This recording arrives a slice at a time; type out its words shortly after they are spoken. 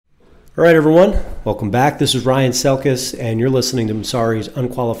All right, everyone. Welcome back. This is Ryan Selkis, and you're listening to Messari's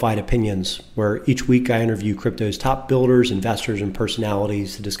Unqualified Opinions, where each week I interview crypto's top builders, investors, and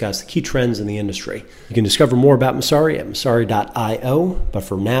personalities to discuss the key trends in the industry. You can discover more about Messari at messari.io, but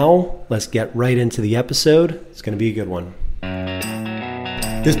for now, let's get right into the episode. It's going to be a good one.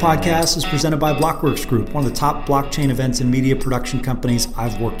 This podcast is presented by Blockworks Group, one of the top blockchain events and media production companies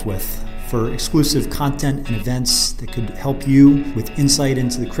I've worked with. For exclusive content and events that could help you with insight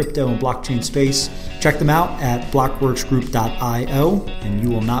into the crypto and blockchain space, check them out at blockworksgroup.io, and you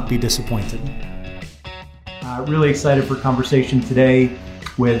will not be disappointed. Really excited for a conversation today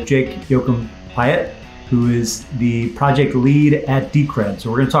with Jake Joachim-Payet, who is the project lead at Decred. So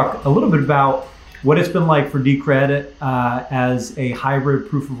we're going to talk a little bit about what it's been like for Decred as a hybrid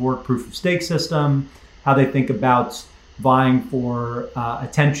proof-of-work, proof-of-stake system, how they think about vying for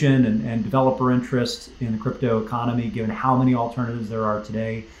attention and developer interest in the crypto economy, given how many alternatives there are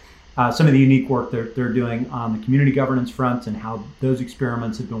today. Some of the unique work they're doing on the community governance front and how those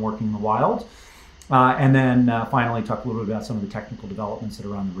experiments have been working in the wild. And then finally talk a little bit about some of the technical developments that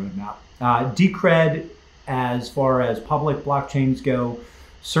are on the roadmap. Decred, as far as public blockchains go,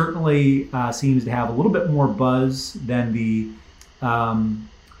 certainly seems to have a little bit more buzz than the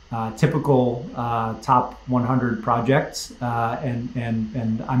typical top 100 projects,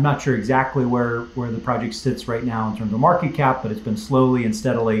 and I'm not sure exactly where the project sits right now in terms of market cap, but it's been slowly and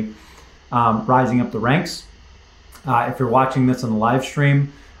steadily rising up the ranks. If you're watching this on the live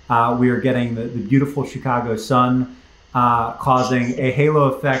stream, we are getting the beautiful Chicago sun causing a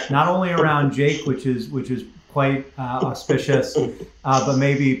halo effect not only around Jake, which is quite auspicious, but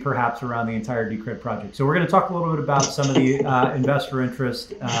maybe perhaps around the entire Decred project. So we're going to talk a little bit about some of the investor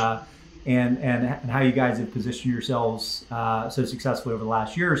interest and how you guys have positioned yourselves so successfully over the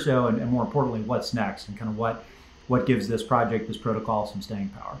last year or so, and more importantly, what's next and kind of what gives this project, this protocol, some staying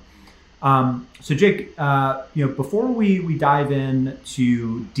power. So Jake, before we dive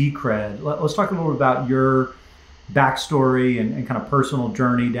into Decred, let's talk a little bit about your backstory and kind of personal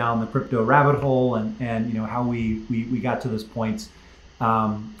journey down the crypto rabbit hole, and how we got to this point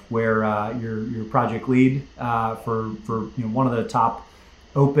where you're project lead for one of the top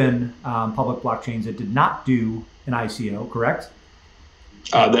open public blockchains that did not do an ICO, correct?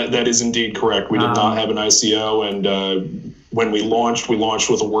 That is indeed correct. We did not have an ICO, and when we launched with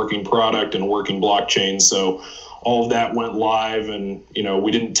a working product and a working blockchain. So all of that went live, and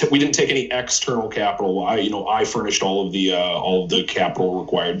we didn't take any external capital. I furnished all of the capital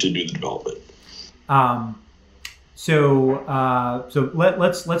required to do the development. So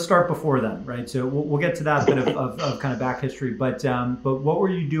let's start before then, right? So we'll get to that bit of kind of back history, but what were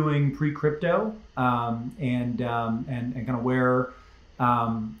you doing pre-crypto, and kind of where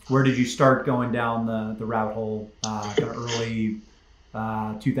did you start going down the rabbit hole? Kind of early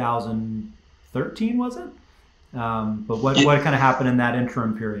 2013, was it? But what kind of happened in that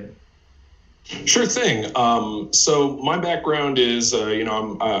interim period? Sure thing. So my background is,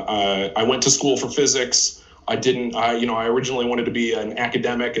 I went to school for physics. I originally wanted to be an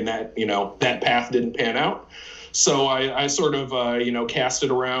academic, and that path didn't pan out. So I sort of, cast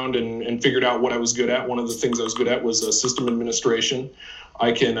it around and figured out what I was good at. One of the things I was good at was system administration.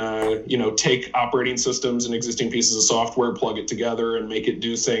 I can, take operating systems and existing pieces of software, plug it together and make it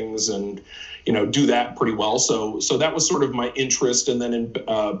do things, and, do that pretty well. So that was sort of my interest. And then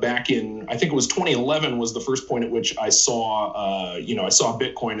back in, I think it was 2011 was the first point at which I saw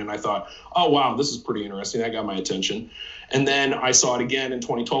Bitcoin, and I thought, oh, wow, this is pretty interesting. That got my attention. And then I saw it again in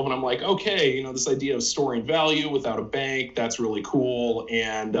 2012, and I'm like, okay, this idea of storing value without a bank, that's really cool.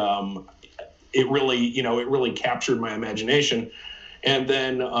 And it really captured my imagination. And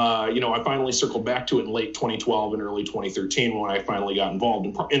then, I finally circled back to it in late 2012 and early 2013 when I finally got involved.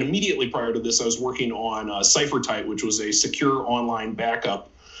 And immediately prior to this, I was working on CipherTight, which was a secure online backup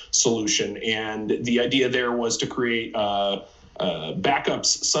solution. And the idea there was to create backups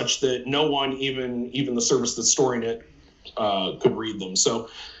such that no one, even the service that's storing it, could read them. So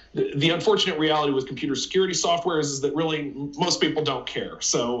the unfortunate reality with computer security software is that really most people don't care.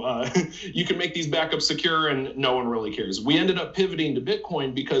 So you can make these backups secure and no one really cares. We ended up pivoting to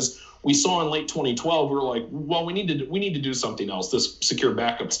Bitcoin because we saw in late 2012, we were like, well, we need to do something else. This secure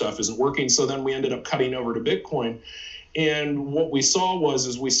backup stuff isn't working. So then we ended up cutting over to Bitcoin. And what we saw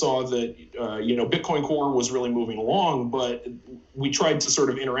that, Bitcoin Core was really moving along, but we tried to sort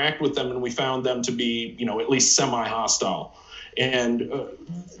of interact with them, and we found them to be, at least semi-hostile. And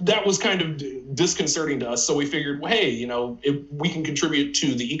that was kind of disconcerting to us. So we figured, well, hey, if we can contribute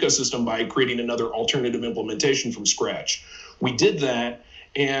to the ecosystem by creating another alternative implementation from scratch. We did that.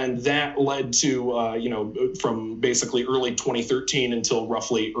 And that led to, from basically early 2013 until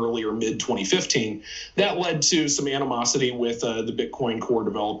roughly early or mid 2015, that led to some animosity with the Bitcoin core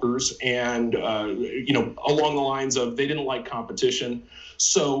developers. And, along the lines of they didn't like competition.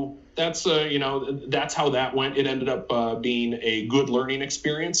 So that's how that went. It ended up being a good learning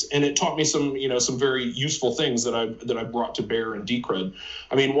experience, and it taught me some very useful things that I brought to bear in Decred.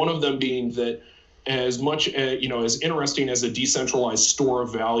 I mean, one of them being that as much as interesting as a decentralized store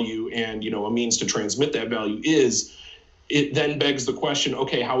of value and a means to transmit that value is, it then begs the question,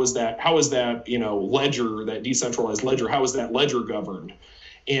 okay, how is that ledger, that decentralized ledger, how is that ledger governed?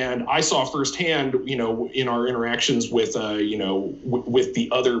 And I saw firsthand, in our interactions with with the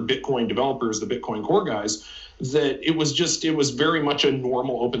other Bitcoin developers, the Bitcoin core guys, that it was very much a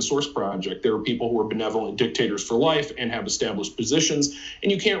normal open source project. There were people who are benevolent dictators for life and have established positions,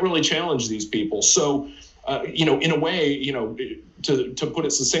 and you can't really challenge these people. So, in a way, to put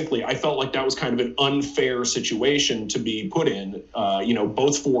it succinctly, I felt like that was kind of an unfair situation to be put in,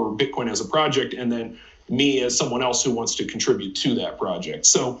 both for Bitcoin as a project and then me as someone else who wants to contribute to that project.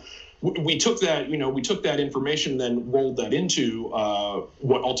 So we took that information, then rolled that into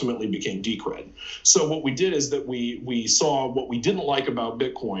what ultimately became Decred. So what we did is that we saw what we didn't like about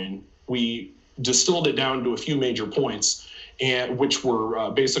Bitcoin. We distilled it down to a few major points, and which were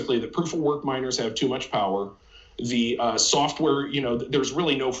basically that proof of work miners have too much power. The software, there's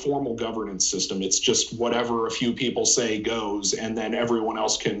really no formal governance system. It's just whatever a few people say goes, and then everyone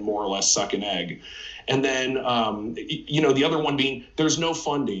else can more or less suck an egg. And then, the other one being there's no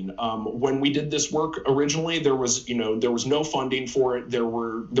funding. When we did this work originally, there was no funding for it. There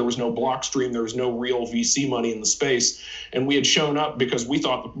was no Blockstream. There was no real VC money in the space. And we had shown up because we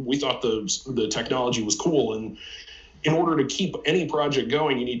thought the technology was cool. And in order to keep any project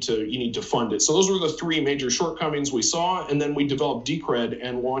going, you need to fund it. So those were the three major shortcomings we saw, and then we developed Decred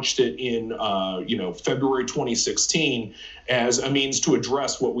and launched it in February 2016 as a means to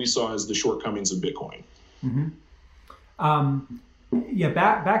address what we saw as the shortcomings of Bitcoin. Mm-hmm.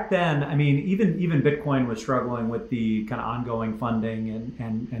 Back then, I mean, even Bitcoin was struggling with the kind of ongoing funding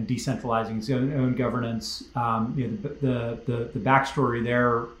and decentralizing its own governance. The backstory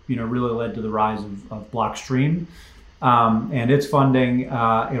there, really led to the rise of Blockstream. And its funding,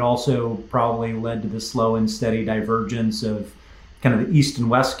 it also probably led to the slow and steady divergence of kind of the East and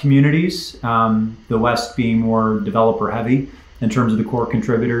West communities, the West being more developer heavy in terms of the core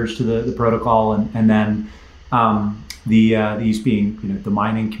contributors to the protocol, and then the East being the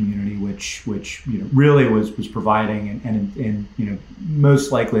mining community, which really was providing and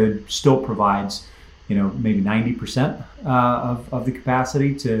most likely still provides maybe 90% of the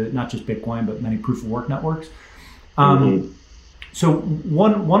capacity to not just Bitcoin but many proof of work networks. So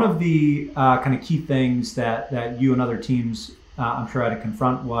one of the kind of key things that you and other teams I'm sure had to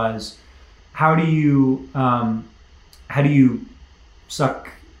confront was how do you suck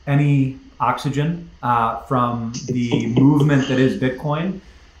any oxygen from the movement that is Bitcoin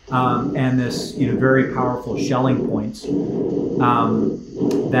and this very powerful Schelling points that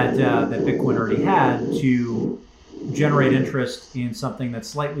Bitcoin already had to generate interest in something that's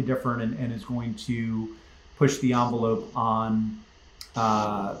slightly different and is going to push the envelope on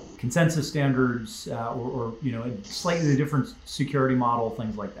consensus standards or a slightly different security model,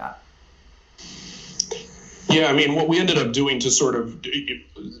 things like that. Yeah, I mean, what we ended up doing to sort of,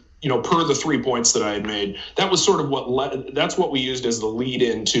 per the 3 points that I had made, that was sort of that's what we used as the lead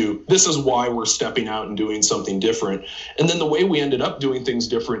into this is why we're stepping out and doing something different. And then the way we ended up doing things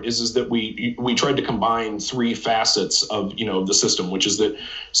different is that we tried to combine three facets of, the system, which is that,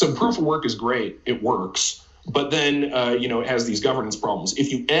 so proof of work is great, it works. But then, it has these governance problems.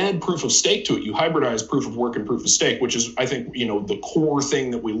 If you add proof of stake to it, you hybridize proof of work and proof of stake, which is, I think, the core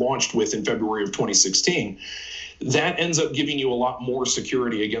thing that we launched with in February of 2016. That ends up giving you a lot more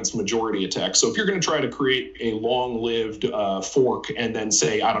security against majority attacks. So if you're going to try to create a long-lived fork and then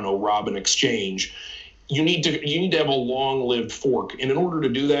say, I don't know, rob an exchange, you need to have a long-lived fork, and in order to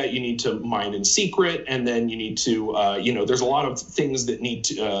do that, you need to mine in secret, and then you need to, there's a lot of things that need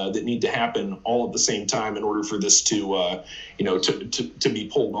to happen all at the same time in order for this to be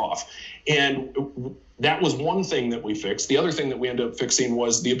pulled off. And that was one thing that we fixed. The other thing that we ended up fixing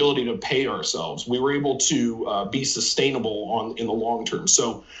was the ability to pay ourselves. We were able to be sustainable in the long term.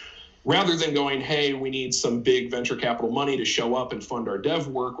 So rather than going, hey, we need some big venture capital money to show up and fund our dev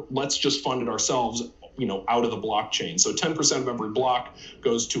work, let's just fund it ourselves, out of the blockchain. So 10% of every block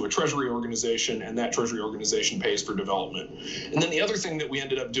goes to a treasury organization, and that treasury organization pays for development. And then the other thing that we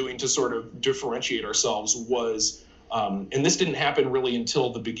ended up doing to sort of differentiate ourselves was and this didn't happen really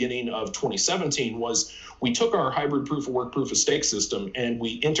until the beginning of 2017, was we took our hybrid proof of work, proof of stake system, and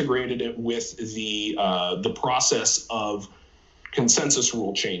we integrated it with the process of consensus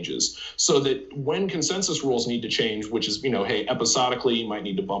rule changes, so that when consensus rules need to change, which is, hey, episodically, you might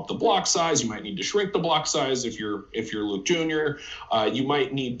need to bump the block size, you might need to shrink the block size if you're Luke Jr. You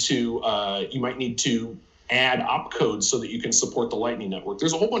might need to add opcodes so that you can support the Lightning Network.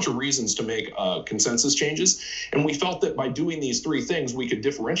 There's a whole bunch of reasons to make consensus changes, and we felt that by doing these three things, we could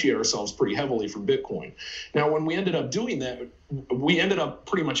differentiate ourselves pretty heavily from Bitcoin. Now, when we ended up doing that, we ended up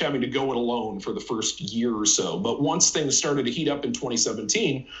pretty much having to go it alone for the first year or so. But once things started to heat up in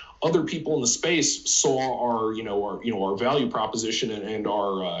 2017, other people in the space saw our value proposition and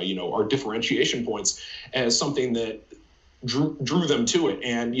our differentiation points as something that drew them to it.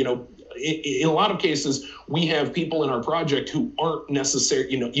 And in a lot of cases, we have people in our project who aren't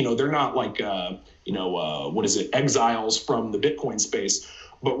necessarily, they're not like, exiles from the Bitcoin space,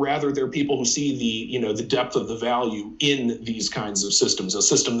 but rather they're people who see the depth of the value in these kinds of systems, a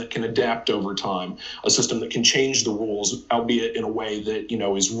system that can adapt over time, a system that can change the rules, albeit in a way that,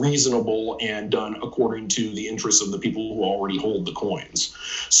 is reasonable and done according to the interests of the people who already hold the coins.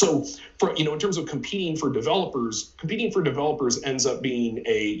 So in terms of competing for developers ends up being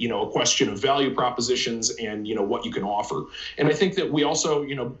a question of value propositions and, what you can offer. And I think that we also,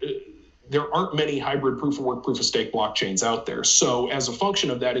 there aren't many hybrid proof of work, proof of stake blockchains out there. So as a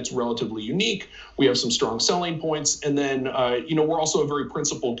function of that, it's relatively unique. We have some strong selling points. And then, we're also a very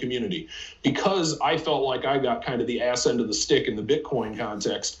principled community. Because I felt like I got kind of the ass end of the stick in the Bitcoin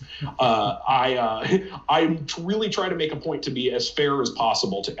context, I really try to make a point to be as fair as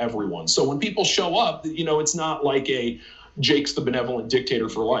possible to everyone. So when people show up, it's not like Jake's the benevolent dictator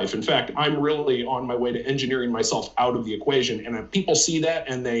for life. In fact, I'm really on my way to engineering myself out of the equation. And people see that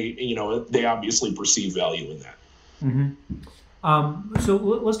and they obviously perceive value in that. Mm-hmm. So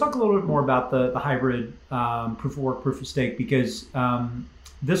let's talk a little bit more about the hybrid proof of work, proof of stake, because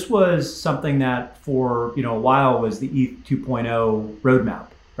this was something that for a while was the ETH 2.0 roadmap,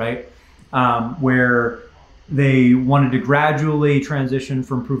 right? Where they wanted to gradually transition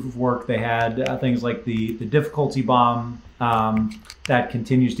from proof of work. They had things like the difficulty bomb that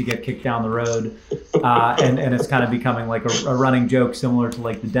continues to get kicked down the road, and it's kind of becoming like a running joke, similar to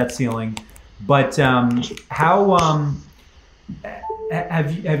like the debt ceiling. But how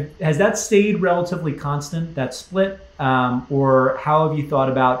has that stayed relatively constant, that split, or how have you thought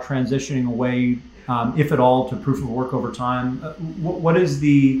about transitioning away, if at all, to proof of work over time? What is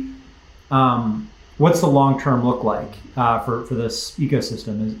what's the long-term look like for this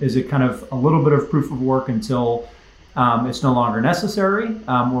ecosystem? Is it kind of a little bit of proof of work until it's no longer necessary,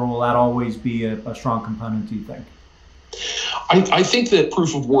 or will that always be a strong component, do you think? I think that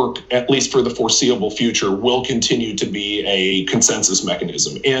proof of work, at least for the foreseeable future, will continue to be a consensus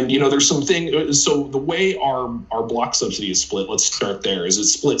mechanism. And, there's something, so the way our block subsidy is split, let's start there, is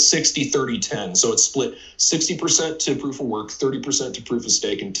it's split 60-30-10. So it's split 60% to proof of work, 30% to proof of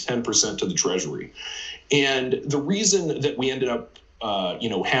stake, and 10% to the treasury. And the reason that we ended up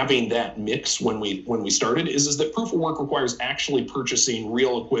having that mix when we started is that proof of work requires actually purchasing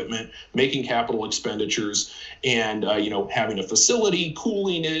real equipment, making capital expenditures, and having a facility,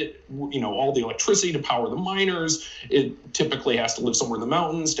 cooling it, all the electricity to power the miners. It typically has to live somewhere in the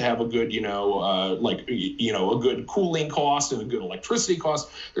mountains to have a good a good cooling cost and a good electricity cost.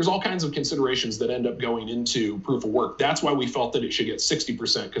 There's all kinds of considerations that end up going into proof of work. That's why we felt that it should get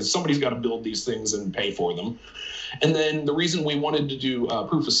 60%, because somebody's got to build these things and pay for them. And then the reason we wanted to do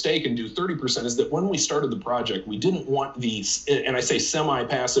proof of stake and do 30% is that when we started the project, we didn't want the, and I say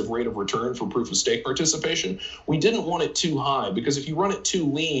semi-passive rate of return for proof of stake participation. We didn't want it too high, because if you run it too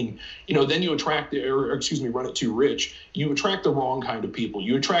lean, then you attract, run it too rich, you attract the wrong kind of people.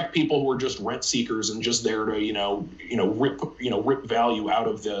 You attract people who are just rent seekers and just there to, rip value out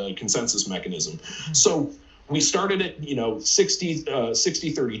of the consensus mechanism. So we started at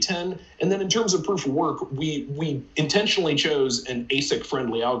 60-30-10, and then in terms of proof of work, we intentionally chose an ASIC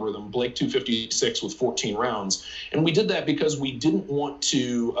friendly algorithm, Blake 256 with 14 rounds, and we did that because we didn't want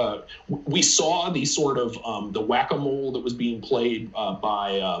to. We saw the sort of the whack-a-mole that was being played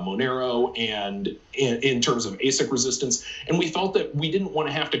by Monero, and in terms of ASIC resistance, and we felt that we didn't want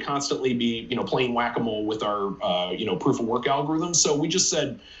to have to constantly be playing whack-a-mole with our proof of work algorithm. So we just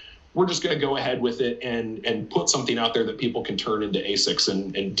said, we're just going to go ahead with it and put something out there that people can turn into ASICs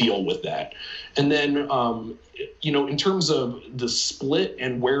and deal with that. And then, in terms of the split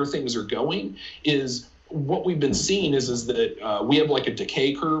and where things are going, is what we've been seeing is that we have like a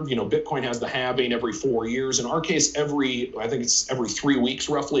decay curve. Bitcoin has the halving every 4 years. In our case, I think it's every 3 weeks,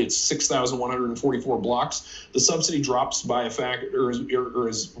 roughly. It's 6,144 blocks. The subsidy drops by a factor, or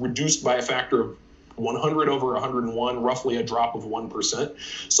is reduced by a factor of 100 over 101, roughly a drop of 1%,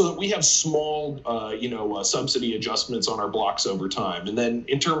 so that we have small, subsidy adjustments on our blocks over time. And then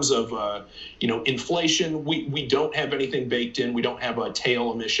in terms of, inflation, we don't have anything baked in. We don't have a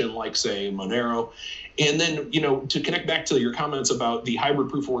tail emission like, say, Monero. And then, to connect back to your comments about the hybrid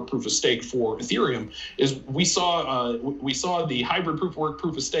proof of work, proof of stake for Ethereum, is we saw the hybrid proof of work,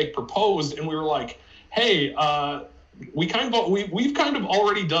 proof of stake proposed, and we were like, hey, we've kind of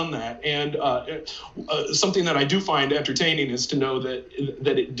already done that. And something that I do find entertaining is to know that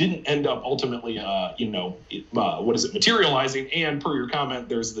it didn't end up ultimately, materializing. And per your comment,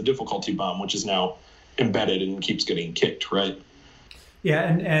 there's the difficulty bomb, which is now embedded and keeps getting kicked, right? Yeah,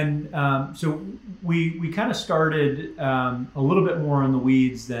 and so we kind of started a little bit more in the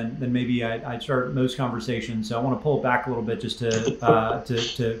weeds than maybe I'd start most conversations. So I want to pull it back a little bit just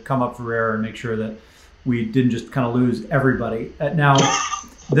to come up for air and make sure that we didn't just kind of lose everybody. Now,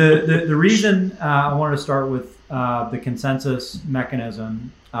 the reason I wanted to start with the consensus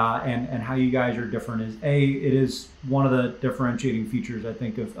mechanism and how you guys are different is, it is one of the differentiating features, I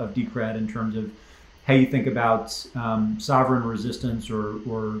think, of Decred in terms of how you think about sovereign resistance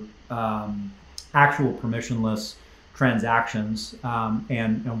or actual permissionless transactions,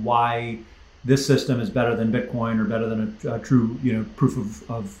 and why this system is better than Bitcoin or better than a true proof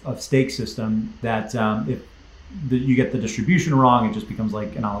of stake system. That if you get the distribution wrong, it just becomes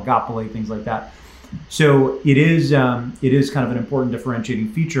like an oligopoly, things like that. So it is kind of an important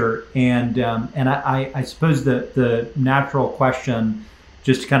differentiating feature. And I suppose the natural question,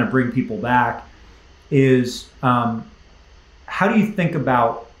 just to kind of bring people back, is how do you think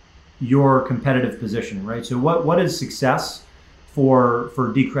about your competitive position, right? So what is success for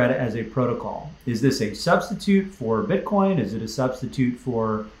Decred as a protocol? Is this a substitute for Bitcoin? Is it a substitute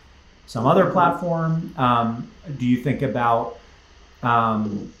for some other platform? Do you think about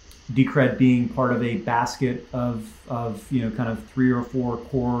Decred being part of a basket of kind of 3 or 4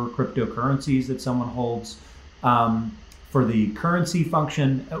 core cryptocurrencies that someone holds for the currency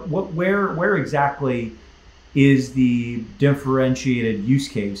function? Where exactly is the differentiated use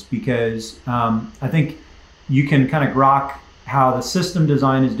case? Because I think you can kind of grok how the system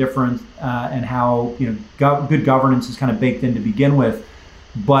design is different and how good governance is kind of baked in to begin with,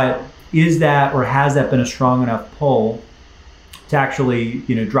 but is that, or has that been a strong enough pull to actually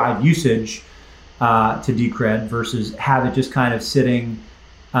drive usage to Decred versus have it just kind of sitting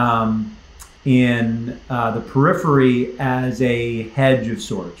in the periphery as a hedge of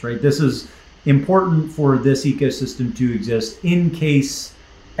sorts, right? This is important for this ecosystem to exist in case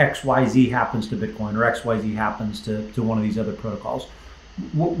XYZ happens to Bitcoin or XYZ happens to one of these other protocols.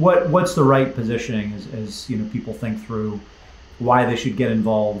 What's the right positioning as people think through why they should get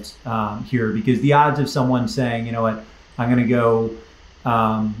involved here? Because the odds of someone saying, you know what, I'm going to go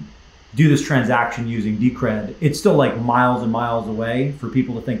do this transaction using Decred, it's still like miles and miles away for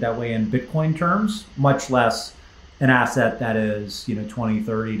people to think that way in Bitcoin terms, much less an asset that is 20,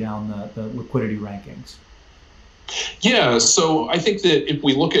 30 down the liquidity rankings. Yeah, so I think that if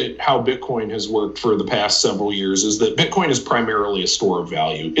we look at how Bitcoin has worked for the past several years, is that Bitcoin is primarily a store of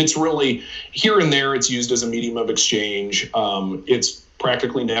value. It's really, here and there, it's used as a medium of exchange. It's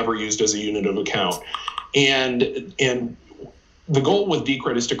practically never used as a unit of account. And the goal with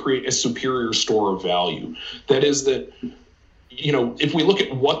Decred is to create a superior store of value. That is that, if we look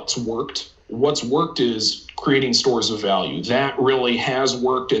at what's worked is creating stores of value. That really has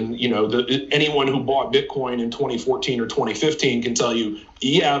worked. And, anyone who bought Bitcoin in 2014 or 2015 can tell you,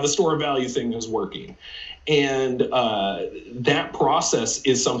 yeah, the store of value thing is working. And that process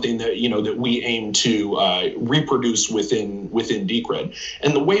is something that, that we aim to reproduce within Decred.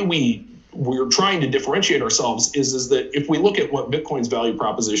 And the way we're trying to differentiate ourselves is that if we look at what Bitcoin's value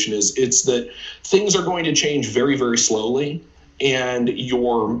proposition is, it's that things are going to change very, very slowly. And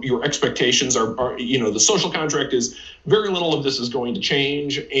your expectations are the social contract is very little of this is going to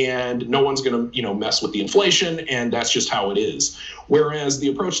change, and no one's going to mess with the inflation, and that's just how it is. Whereas the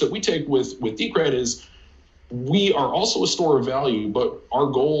approach that we take with Decred is we are also a store of value, but our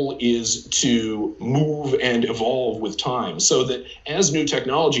goal is to move and evolve with time, so that as new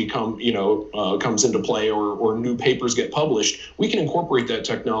technology comes into play or new papers get published, we can incorporate that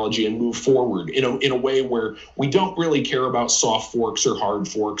technology and move forward in a way where we don't really care about soft forks or hard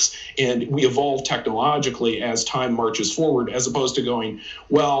forks, and we evolve technologically as time marches forward, as opposed to going,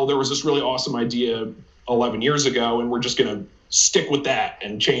 well, there was this really awesome idea 11 years ago, and we're just going to stick with that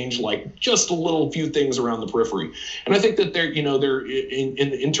and change like just a little few things around the periphery. And I think that they're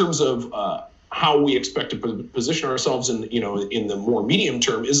in terms of how we expect to position ourselves in the more medium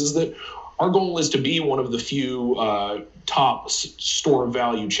term is that our goal is to be one of the few top store of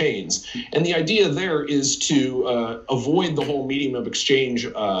value chains. And the idea there is to avoid the whole medium of exchange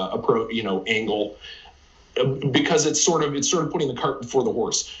approach, angle, because it's sort of putting the cart before the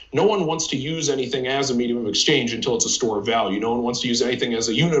horse. No one wants to use anything as a medium of exchange until it's a store of value. No one wants to use anything as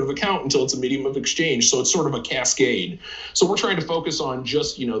a unit of account until it's a medium of exchange. So it's sort of a cascade. So we're trying to focus on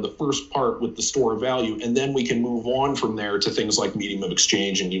just, the first part with the store of value, and then we can move on from there to things like medium of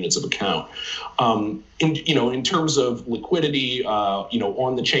exchange and units of account. In terms of liquidity,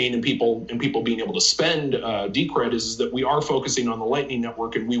 on the chain and people being able to spend Decred is that we are focusing on the Lightning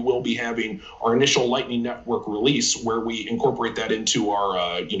Network, and we will be having our initial Lightning Network release where we incorporate that into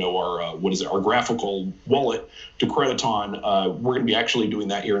our our graphical wallet, Decrediton. We're going to be actually doing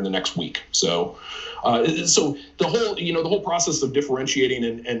that here in the next week. So the whole process of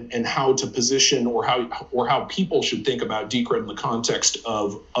differentiating and how to position or how people should think about Decred in the context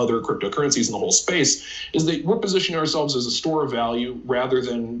of other cryptocurrencies in the whole space is that we're positioning ourselves as a store of value rather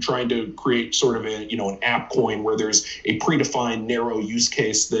than trying to create sort of an app coin where there's a predefined narrow use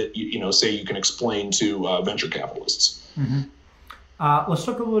case that say you can explain to venture capitalists. Mm-hmm. Let's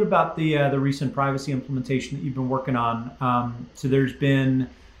talk a little bit about the recent privacy implementation that you've been working on. So there's been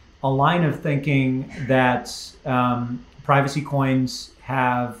a line of thinking that privacy coins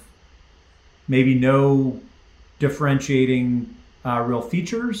have maybe no differentiating real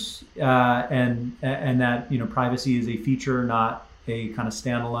features, and that privacy is a feature, not a kind of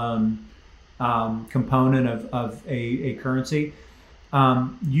standalone component of a currency.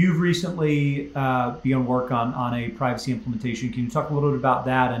 You've recently begun work on a privacy implementation. Can you talk a little bit about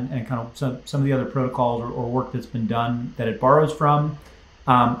that and kind of some of the other protocols or work that's been done that it borrows from,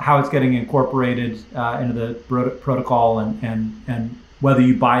 how it's getting incorporated into the protocol, and whether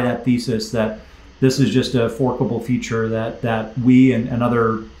you buy that thesis that this is just a forkable feature that we and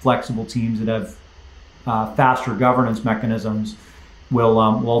other flexible teams that have faster governance mechanisms will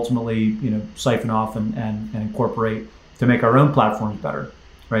ultimately siphon off and incorporate to make our own platforms better,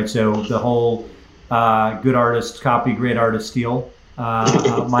 right? So the whole good artists copy, great artists steal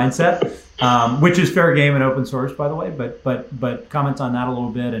mindset, which is fair game in open source, by the way. But comment on that a little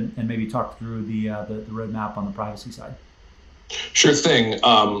bit and maybe talk through the roadmap on the privacy side. Sure thing.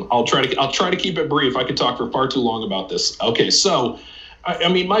 I'll try to keep it brief. I could talk for far too long about this. Okay, so I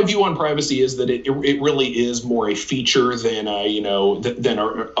mean, my view on privacy is that it really is more a feature than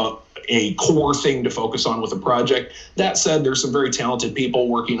a core thing to focus on with a project. That said, there's some very talented people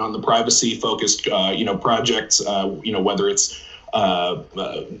working on the privacy-focused, projects. Whether it's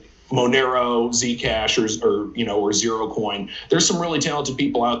Monero, Zcash, or ZeroCoin. There's some really talented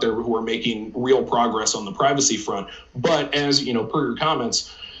people out there who are making real progress on the privacy front. But as per your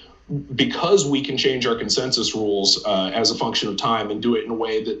comments, because we can change our consensus rules as a function of time and do it in a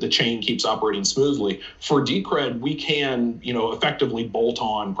way that the chain keeps operating smoothly, for Decred, we can, effectively bolt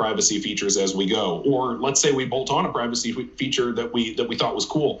on privacy features as we go. Or let's say we bolt on a privacy feature that we thought was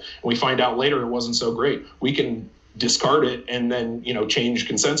cool, and we find out later it wasn't so great. We can discard it and then change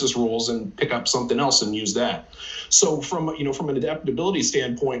consensus rules and pick up something else and use that. So from an adaptability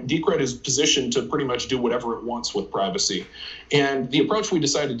standpoint, Decred is positioned to pretty much do whatever it wants with privacy. And the approach we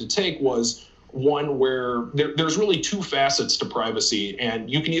decided to take was one where there's really two facets to privacy,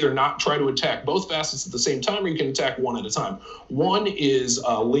 and you can either not try to attack both facets at the same time, or you can attack one at a time. One is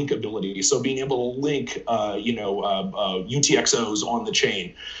linkability, so being able to link UTXOs on the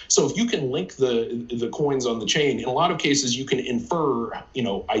chain. So if you can link the coins on the chain, in a lot of cases you can infer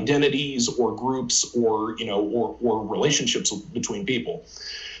identities or groups or relationships between people.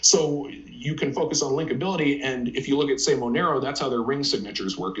 So you can focus on linkability, and if you look at, say, Monero, that's how their ring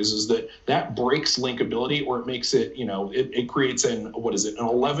signatures work. Is that breaks linkability, or it makes it, it creates an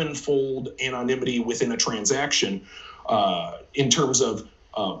 11-fold anonymity within a transaction in terms of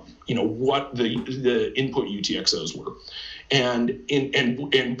what the input UTXOs were. And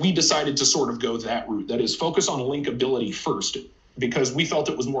we decided to sort of go that route. That is, focus on linkability first, because we felt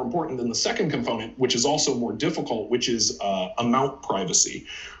it was more important than the second component, which is also more difficult, which is amount privacy,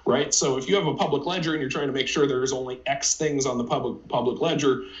 right? So if you have a public ledger and you're trying to make sure there's only X things on the public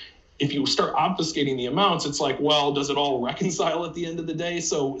ledger, if you start obfuscating the amounts, it's like, well, does it all reconcile at the end of the day?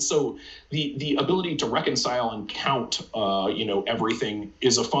 So the ability to reconcile and count, everything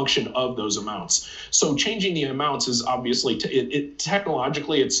is a function of those amounts. So changing the amounts is obviously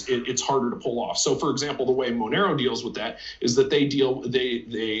technologically it's harder to pull off. So for example, the way Monero deals with that is that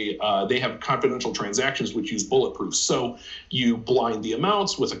they have confidential transactions which use bullet proofs. So you blind the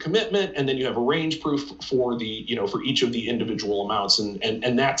amounts with a commitment, and then you have a range proof for for each of the individual amounts,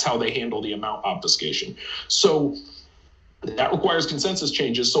 and that's how they handle the amount obfuscation. So that requires consensus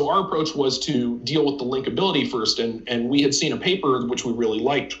changes. So our approach was to deal with the linkability first, and we had seen a paper which we really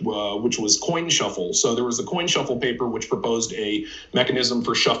liked, which was CoinShuffle. So there was a CoinShuffle paper which proposed a mechanism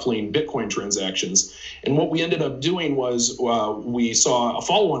for shuffling Bitcoin transactions. And what we ended up doing was we saw a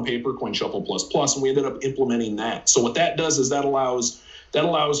follow-on paper, CoinShuffle++, and we ended up implementing that. So what that does is that allows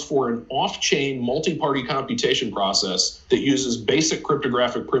for an off-chain multi-party computation process that uses basic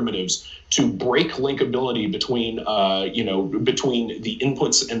cryptographic primitives to break linkability between the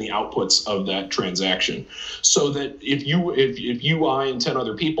inputs and the outputs of that transaction. So that if you, I, and 10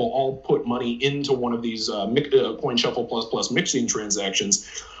 other people all put money into one of these CoinShuffle++ mixing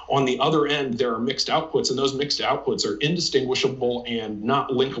transactions, on the other end, there are mixed outputs, and those mixed outputs are indistinguishable and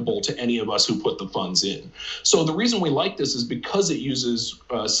not linkable to any of us who put the funds in. So the reason we like this is because it uses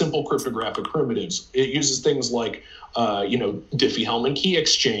simple cryptographic primitives. It uses things like Diffie-Hellman key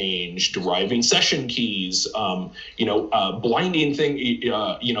exchange, deriving session keys, blinding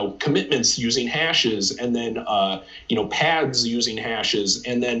commitments using hashes, and then pads using hashes,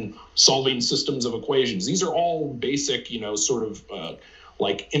 and then solving systems of equations. These are all basic,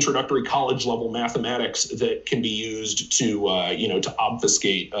 like introductory college level mathematics that can be used to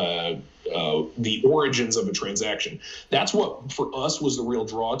obfuscate the origins of a transaction. That's what for us was the real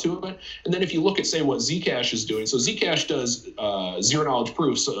draw to it. And then if you look at, say, what Zcash is doing, so Zcash does zero knowledge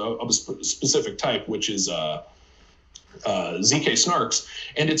proofs of a specific type, which is ZK Snarks,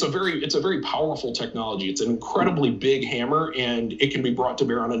 and it's a very powerful technology. It's an incredibly big hammer, and it can be brought to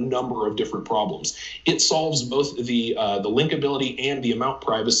bear on a number of different problems. It solves both the linkability and the amount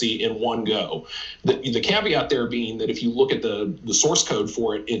privacy in one go. The caveat there being that if you look at the source code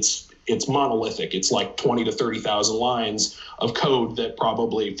for it, it's monolithic. It's like 20 to 30,000 lines of code that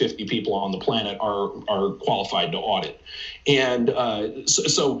probably 50 people on the planet are qualified to audit. And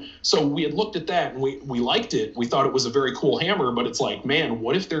so we had looked at that, and we liked it. We thought it was a very cool hammer, but it's like, man,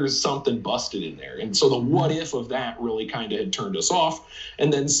 what if there's something busted in there? And so the what if of that really kind of had turned us off.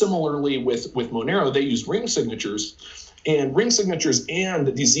 And then similarly with Monero, they use ring signatures. And ring signatures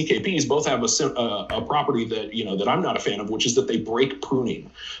and these ZKPs both have a property that I'm not a fan of, which is that they break pruning.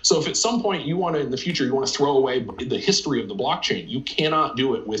 So if at some point in the future you want to throw away the history of the blockchain, you cannot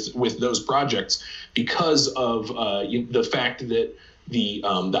do it with those projects because of the fact that the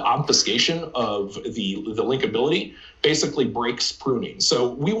obfuscation of the linkability basically breaks pruning. So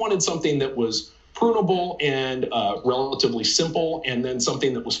we wanted something that was prunable and relatively simple, and then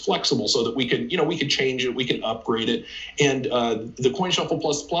something that was flexible so that we could change it, we can upgrade it. And the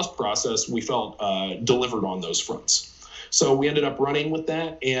CoinShuffle++ process, we felt delivered on those fronts. So we ended up running with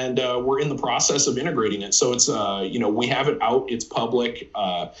that, and we're in the process of integrating it. So it's, we have it out, it's public,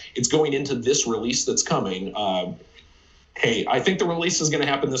 it's going into this release that's coming. Hey, I think the release is going to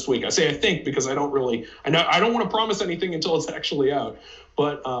happen this week. I say I think because I don't want to promise anything until it's actually out.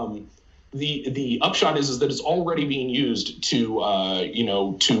 But the upshot is that it's already being used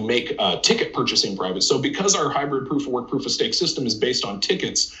to make ticket purchasing private. So because our hybrid proof of work, proof of stake system is based on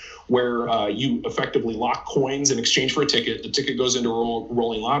tickets, where you effectively lock coins in exchange for a ticket, the ticket goes into a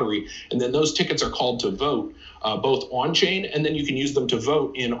rolling lottery, and then those tickets are called to vote, both on chain, and then you can use them to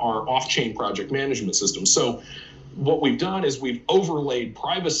vote in our off-chain project management system. So what we've done is we've overlaid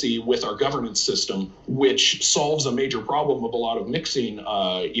privacy with our governance system, which solves a major problem of a lot of mixing,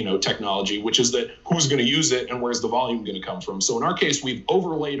 technology, which is that who's going to use it and where's the volume going to come from. So in our case, we've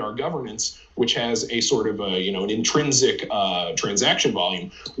overlaid our governance, which has a sort of an intrinsic transaction volume,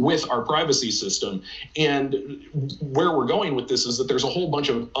 with our privacy system. And where we're going with this is that there's a whole bunch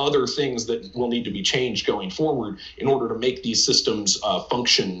of other things that will need to be changed going forward in order to make these systems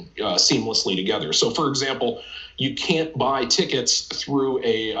function seamlessly together. So, for example, you can't buy tickets through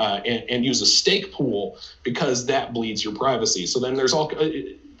and use a stake pool because that bleeds your privacy. So then there's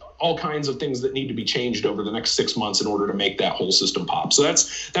all kinds of things that need to be changed over the next 6 months in order to make that whole system pop. So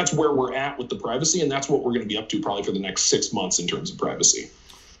that's where we're at with the privacy, and that's what we're going to be up to probably for the next 6 months in terms of privacy.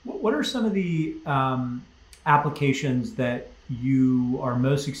 What are some of the applications that you are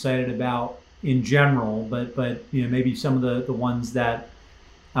most excited about in general, but maybe some of the ones that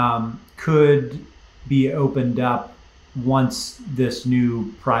could be opened up once this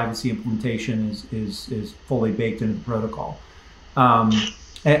new privacy implementation is fully baked into the protocol.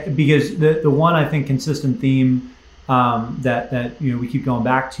 Because the one, I think, consistent theme that we keep going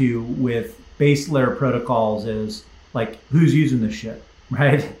back to with base layer protocols is like, who's using this shit,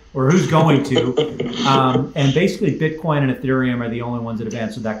 right? Or who's going to? And basically Bitcoin and Ethereum are the only ones that have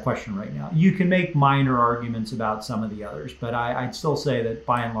answered that question right now. You can make minor arguments about some of the others, but I'd still say that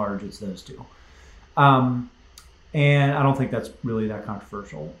by and large it's those two. And I don't think that's really that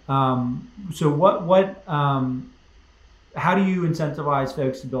controversial. So how do you incentivize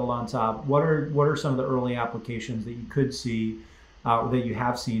folks to build on top? What are some of the early applications that you could see, or that you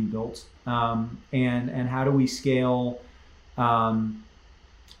have seen built? And how do we scale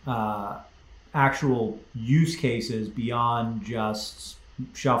actual use cases beyond just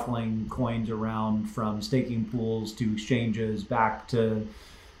shuffling coins around from staking pools to exchanges back to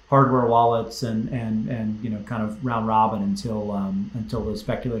hardware wallets and kind of round robin until the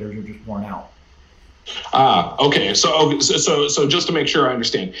speculators are just worn out? Okay. So just to make sure I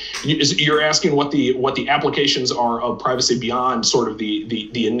understand, you're asking what the applications are of privacy beyond sort of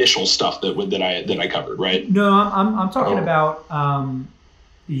the initial stuff that I covered, right? No, I'm talking about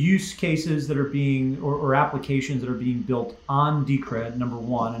use cases that are being or applications that are being built on Decred, number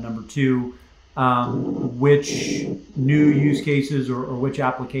one, and number two, which new use cases or which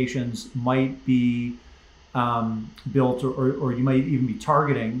applications might be built or you might even be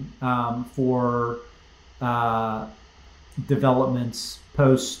targeting for developments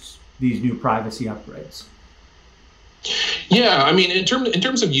post these new privacy upgrades. Yeah, I mean, in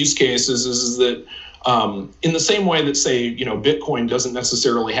terms of use cases, is that in the same way that, say, Bitcoin doesn't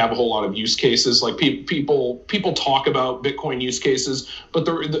necessarily have a whole lot of use cases. Like people talk about Bitcoin use cases, but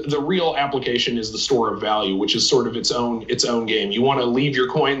the real application is the store of value, which is sort of its own game. You want to leave your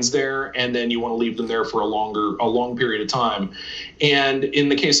coins there, and then you want to leave them there for a long period of time. And in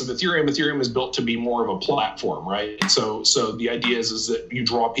the case of Ethereum is built to be more of a platform, right? So the idea is that you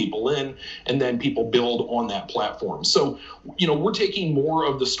draw people in, and then people build on that platform. So we're taking more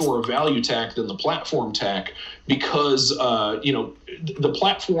of the store of value tack than the platform tack, because the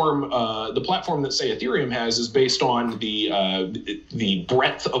platform that, say, Ethereum has is based on the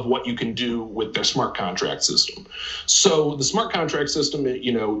breadth of what you can do with their smart contract system. So the smart contract system,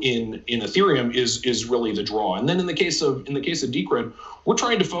 in Ethereum is really the draw. And then in the case of Decred, we're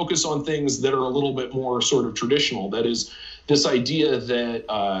trying to focus on things that are a little bit more sort of traditional. That is, this idea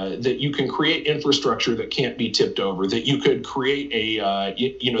that you can create infrastructure that can't be tipped over, that you could create that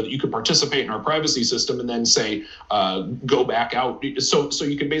you could participate in our privacy system and then say, go back out. So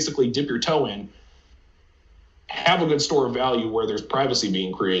you can basically dip your toe in, have a good store of value where there's privacy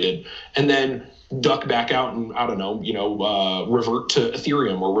being created, and then duck back out and, I don't know, revert to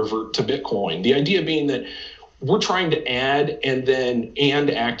Ethereum or revert to Bitcoin. The idea being that we're trying to add and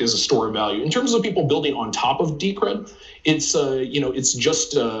act as a store of value. In terms of people building on top of Decred, it's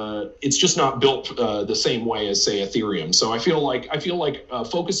just not built the same way as, say, Ethereum. So I feel like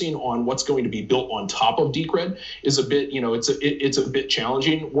focusing on what's going to be built on top of Decred is a bit, it's a bit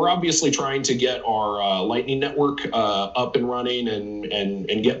challenging. We're obviously trying to get our Lightning Network up and running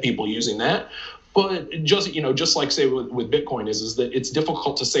and get people using that. But just like, say, with Bitcoin is that it's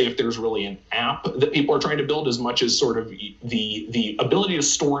difficult to say if there's really an app that people are trying to build, as much as sort of the ability to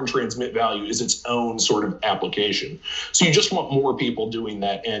store and transmit value is its own sort of application. So you just want more people doing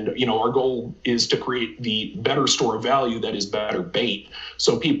that. And, our goal is to create the better store of value that is better bait.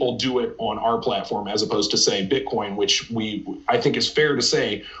 So people do it on our platform as opposed to, say, Bitcoin, which I think is fair to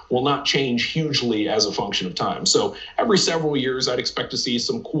say will not change hugely as a function of time. So every several years, I'd expect to see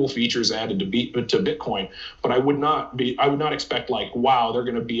some cool features added to Bitcoin, but I would not expect like, wow, they're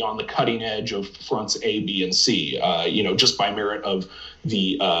going to be on the cutting edge of fronts A, B, and C, just by merit of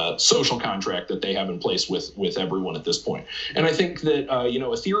the social contract that they have in place with everyone at this point. And I think that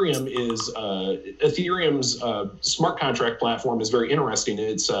Ethereum's smart contract platform is very interesting.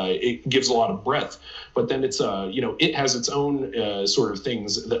 It gives a lot of breadth, but then it has its own sort of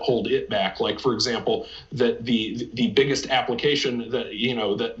things that hold it back. Like, for example, that the biggest application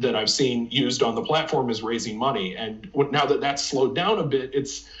that I've seen used on the platform is raising money, and now that that's slowed down a bit,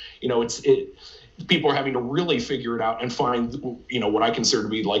 people are having to really figure it out and find, what I consider to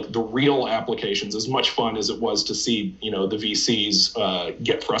be like the real applications. As much fun as it was to see, the VCs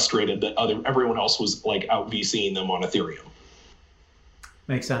get frustrated that everyone else was like out VCing them on Ethereum.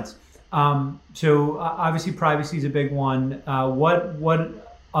 Makes sense. So obviously privacy is a big one.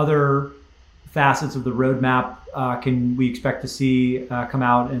 What other facets of the roadmap can we expect to see come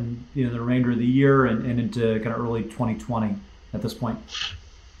out in the remainder of the year and into kind of early 2020 at this point?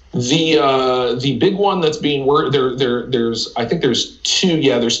 The big one that's being worked there's I think there's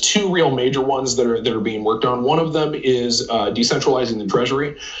two real major ones that are being worked on. One of them is decentralizing the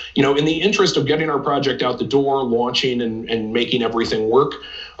treasury. In the interest of getting our project out the door, launching and making everything work,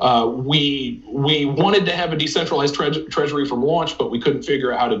 we wanted to have a decentralized treasury from launch, but we couldn't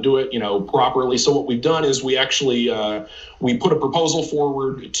figure out how to do it properly. So what we've done is we actually we put a proposal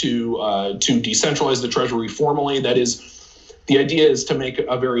forward to decentralize the treasury formally. That is, the idea is to make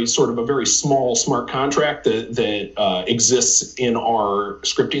a very small smart contract that exists in our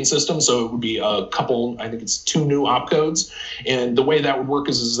scripting system. So it would be a couple, I think it's 2 new opcodes. And the way that would work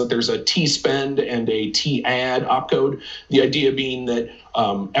is that there's a T-spend and a T-add opcode. The idea being that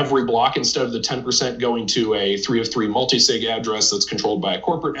every block, instead of the 10% going to a 3 of 3 multi-sig address that's controlled by a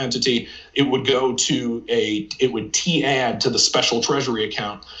corporate entity, it would T-add to the special treasury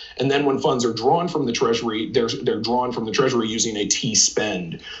account. And then when funds are drawn from the treasury, they're drawn from the treasury using a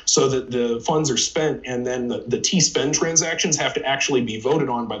T-spend, so that the funds are spent, and then the T-spend transactions have to actually be voted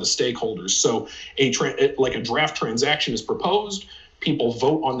on by the stakeholders. So like a draft transaction is proposed, people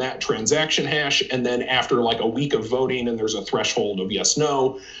vote on that transaction hash, and then after like a week of voting, and there's a threshold of yes,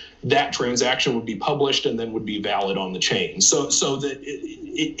 no, that transaction would be published and then would be valid on the chain. So that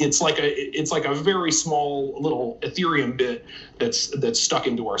it's like a very small little Ethereum bit that's stuck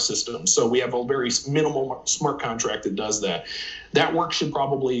into our system. So we have a very minimal smart contract that does that. That work we should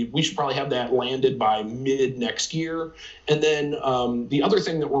probably have that landed by mid next year. And then the other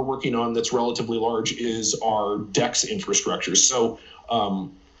thing that we're working on that's relatively large is our DEX infrastructure. So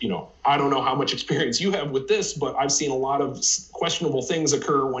I don't know how much experience you have with this, but I've seen a lot of questionable things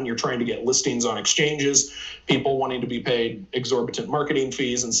occur when you're trying to get listings on exchanges, people wanting to be paid exorbitant marketing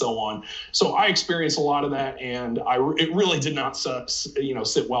fees and so on. So I experienced a lot of that, and it really did not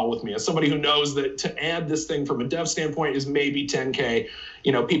sit well with me. As somebody who knows that to add this thing from a dev standpoint is maybe 10K,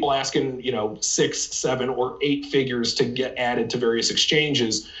 people asking 6, 7, or 8 figures to get added to various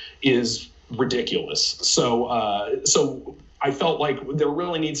exchanges is ridiculous. So I felt like there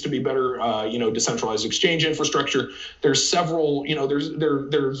really needs to be better, decentralized exchange infrastructure. There's several,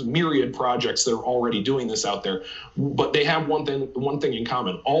 there's myriad projects that are already doing this out there, but they have one thing in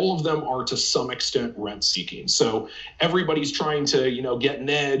common. All of them are to some extent rent seeking. So everybody's trying to, get an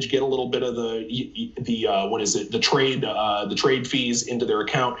edge, get a little bit of the trade fees into their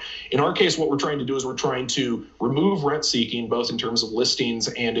account. In our case, what we're trying to do is we're trying to remove rent seeking, both in terms of listings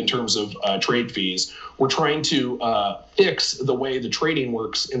and in terms of trade fees. We're trying to fix the way the trading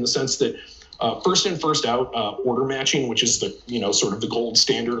works, in the sense that first in, first out order matching, which is the sort of the gold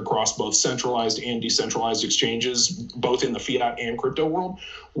standard across both centralized and decentralized exchanges, both in the fiat and crypto world.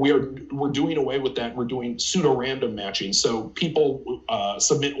 We're doing away with that. We're doing pseudo-random matching. So people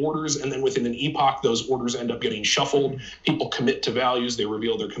submit orders, and then within an epoch, those orders end up getting shuffled. People commit to values. They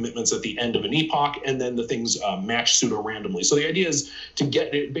reveal their commitments at the end of an epoch, and then the things match pseudo-randomly. So the idea is to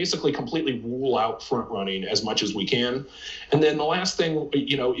basically completely rule out front running as much as we can. And then the last thing,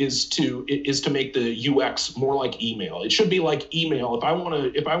 is to make the UX more like email. It should be like email. If I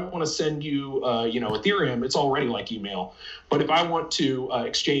want to send you, Ethereum, it's already like email. But if I want to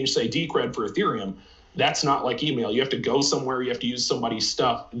exchange, say, Decred for Ethereum, that's not like email. You have to go somewhere. You have to use somebody's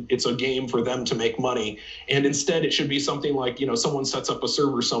stuff. It's a game for them to make money. And instead, it should be something like, someone sets up a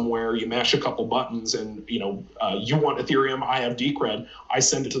server somewhere, you mash a couple buttons, and, you want Ethereum, I have Decred. I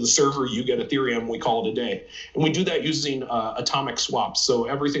send it to the server, you get Ethereum, we call it a day. And we do that using atomic swaps. So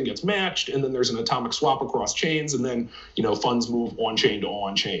everything gets matched, and then there's an atomic swap across chains, and then, funds move on chain to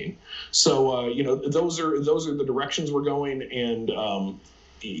on chain. So, those are the directions we're going. And,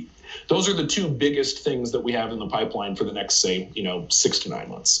 those are the two biggest things that we have in the pipeline for the next, say, 6 to 9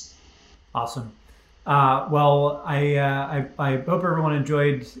 months. Awesome. Well, I hope everyone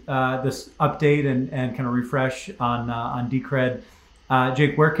enjoyed this update and kind of refresh on Decred.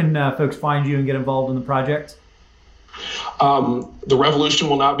 Jake, where can folks find you and get involved in the project? The revolution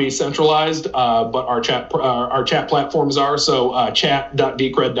will not be centralized, but our chat platforms are. So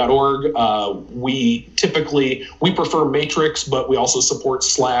chat.decred.org. We prefer Matrix, but we also support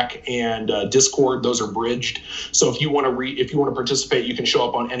Slack and Discord. Those are bridged. So if you want to participate, you can show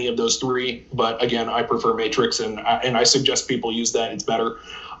up on any of those 3. But again, I prefer Matrix, and I suggest people use that. It's better.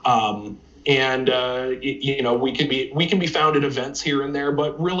 And we can be found at events here and there,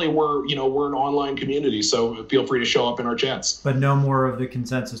 but really we're an online community, so feel free to show up in our chats. But no more of the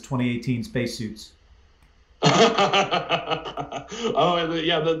Consensus 2018 spacesuits. The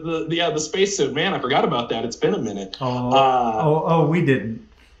spacesuit, man, I forgot about that. It's been a minute. We didn't.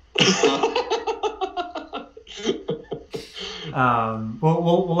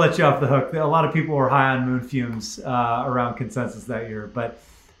 We'll let you off the hook. A lot of people were high on moon fumes around Consensus that year, but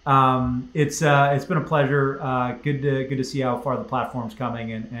It's been a pleasure. Good to see how far the platform's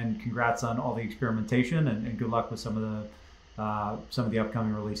coming, and congrats on all the experimentation, and good luck with some of the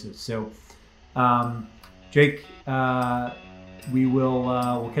upcoming releases. So, Jake,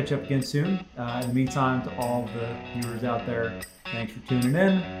 we'll catch up again soon. In the meantime, to all the viewers out there, thanks for tuning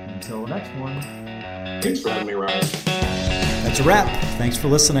in. Until the next one. Thanks for having me, Ryan. That's a wrap. Thanks for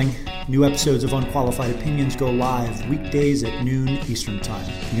listening. New episodes of Unqualified Opinions go live weekdays at noon Eastern Time.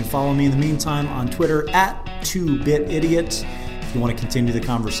 You can follow me in the meantime on Twitter at 2BitIdiot if you want to continue the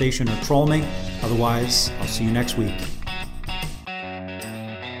conversation or troll me. Otherwise, I'll see you next week.